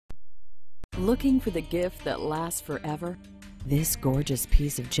Looking for the gift that lasts forever? This gorgeous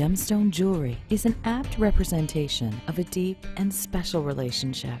piece of gemstone jewelry is an apt representation of a deep and special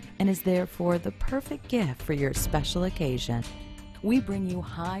relationship and is therefore the perfect gift for your special occasion. We bring you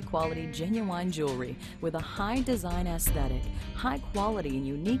high-quality, genuine jewelry with a high design aesthetic, high quality and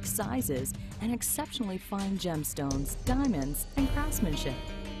unique sizes, and exceptionally fine gemstones, diamonds, and craftsmanship.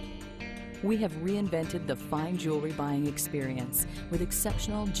 We have reinvented the fine jewelry buying experience with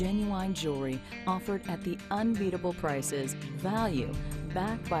exceptional, genuine jewelry offered at the unbeatable prices, value,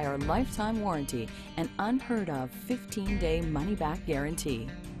 backed by our lifetime warranty and unheard of 15-day money-back guarantee.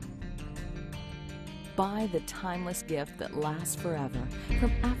 Buy the timeless gift that lasts forever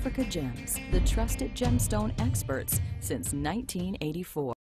from AfricaGems, the trusted gemstone experts since 1984.